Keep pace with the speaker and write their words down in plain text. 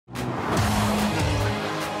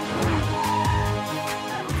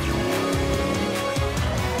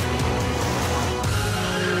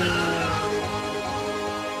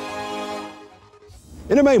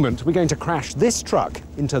In a moment, we're going to crash this truck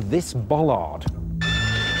into this bollard.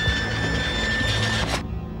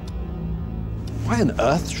 Why on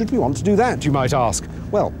earth should we want to do that, you might ask?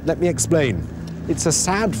 Well, let me explain. It's a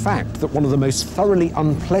sad fact that one of the most thoroughly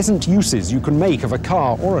unpleasant uses you can make of a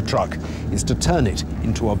car or a truck is to turn it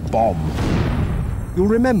into a bomb. You'll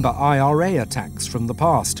remember IRA attacks from the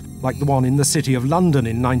past, like the one in the City of London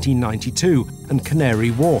in 1992 and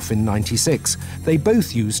Canary Wharf in '96. They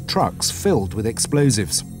both used trucks filled with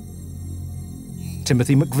explosives.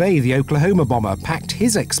 Timothy McVeigh, the Oklahoma bomber, packed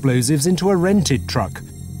his explosives into a rented truck.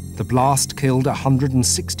 The blast killed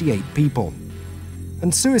 168 people.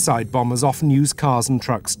 And suicide bombers often use cars and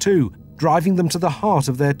trucks too, driving them to the heart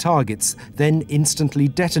of their targets, then instantly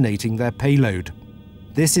detonating their payload.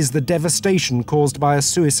 This is the devastation caused by a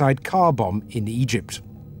suicide car bomb in Egypt.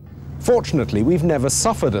 Fortunately, we've never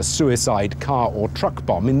suffered a suicide car or truck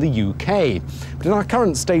bomb in the UK. But in our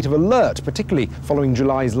current state of alert, particularly following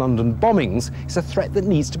July's London bombings, it's a threat that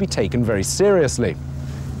needs to be taken very seriously.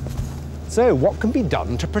 So, what can be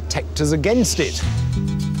done to protect us against it?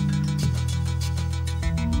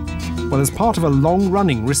 Well, as part of a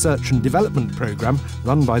long-running research and development programme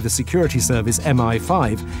run by the security service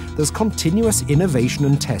MI5, there's continuous innovation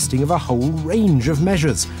and testing of a whole range of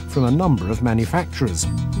measures from a number of manufacturers.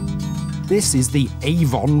 This is the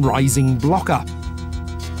Avon Rising Blocker.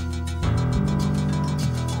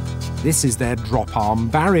 This is their drop-arm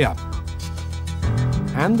barrier.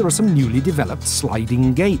 And there are some newly developed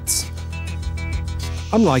sliding gates.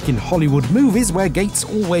 Unlike in Hollywood movies where gates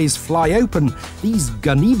always fly open, these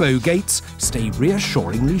gazebo gates stay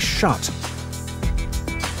reassuringly shut.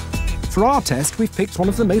 For our test, we've picked one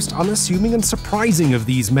of the most unassuming and surprising of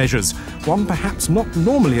these measures, one perhaps not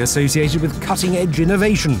normally associated with cutting-edge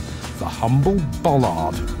innovation, the humble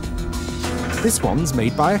Bollard. This one's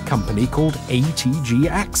made by a company called ATG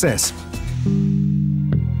Access.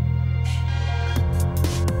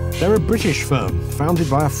 They're a British firm, founded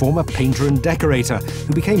by a former painter and decorator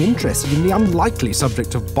who became interested in the unlikely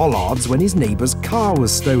subject of bollards when his neighbour's car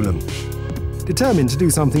was stolen. Determined to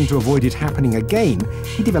do something to avoid it happening again,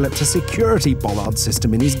 he developed a security bollard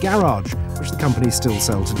system in his garage, which the company still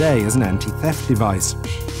sell today as an anti-theft device.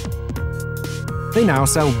 They now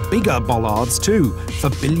sell bigger bollards too, for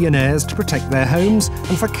billionaires to protect their homes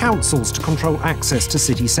and for councils to control access to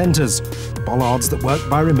city centres. Bollards that work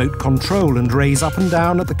by remote control and raise up and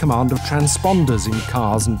down at the command of transponders in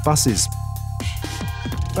cars and buses.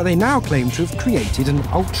 But they now claim to have created an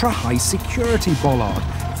ultra-high security bollard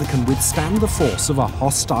that can withstand the force of a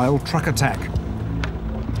hostile truck attack.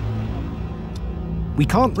 We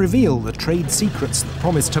can't reveal the trade secrets that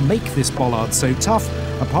promise to make this bollard so tough,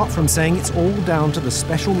 apart from saying it's all down to the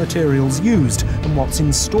special materials used and what's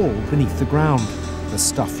installed beneath the ground, the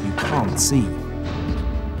stuff you can't see.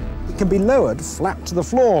 It can be lowered flat to the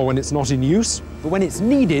floor when it's not in use, but when it's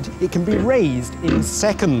needed, it can be raised in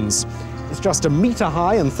seconds. It's just 1 metre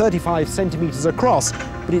high and 35 centimetres across,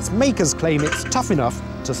 but its makers claim it's tough enough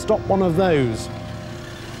to stop one of those.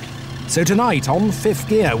 So tonight on Fifth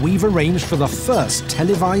Gear, we've arranged for the first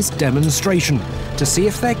televised demonstration to see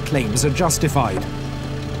if their claims are justified.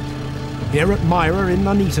 Here at Myra in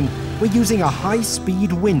Nuneaton, we're using a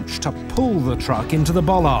high-speed winch to pull the truck into the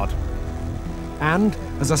bollard. And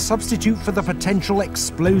as a substitute for the potential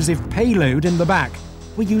explosive payload in the back,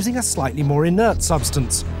 we're using a slightly more inert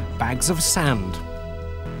substance, bags of sand.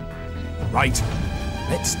 Right,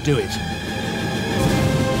 let's do it.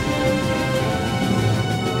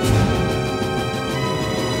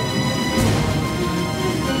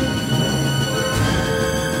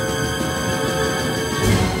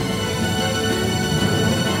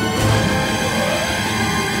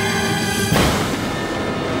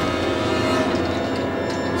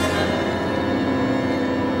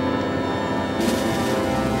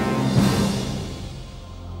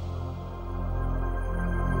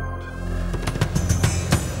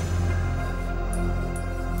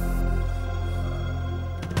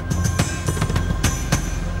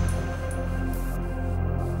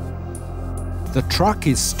 The truck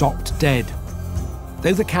is stopped dead.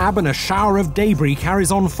 Though the cab and a shower of debris carries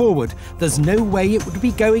on forward, there's no way it would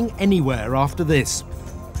be going anywhere after this.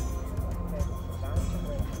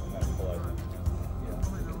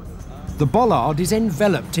 The bollard is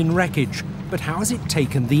enveloped in wreckage, but how has it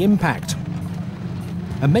taken the impact?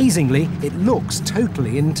 Amazingly, it looks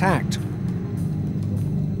totally intact.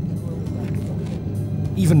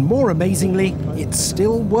 Even more amazingly, it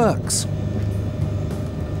still works.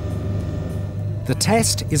 The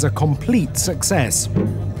test is a complete success.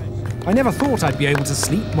 I never thought I'd be able to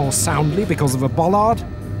sleep more soundly because of a bollard,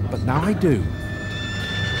 but now I do.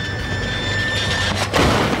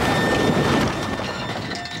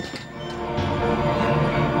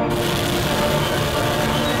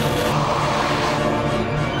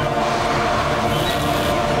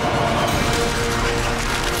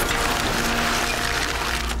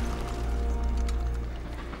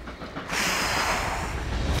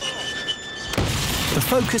 The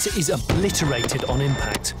Focus is obliterated on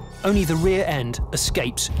impact. Only the rear end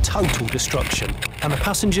escapes total destruction. And the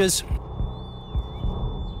passengers?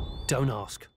 Don't ask.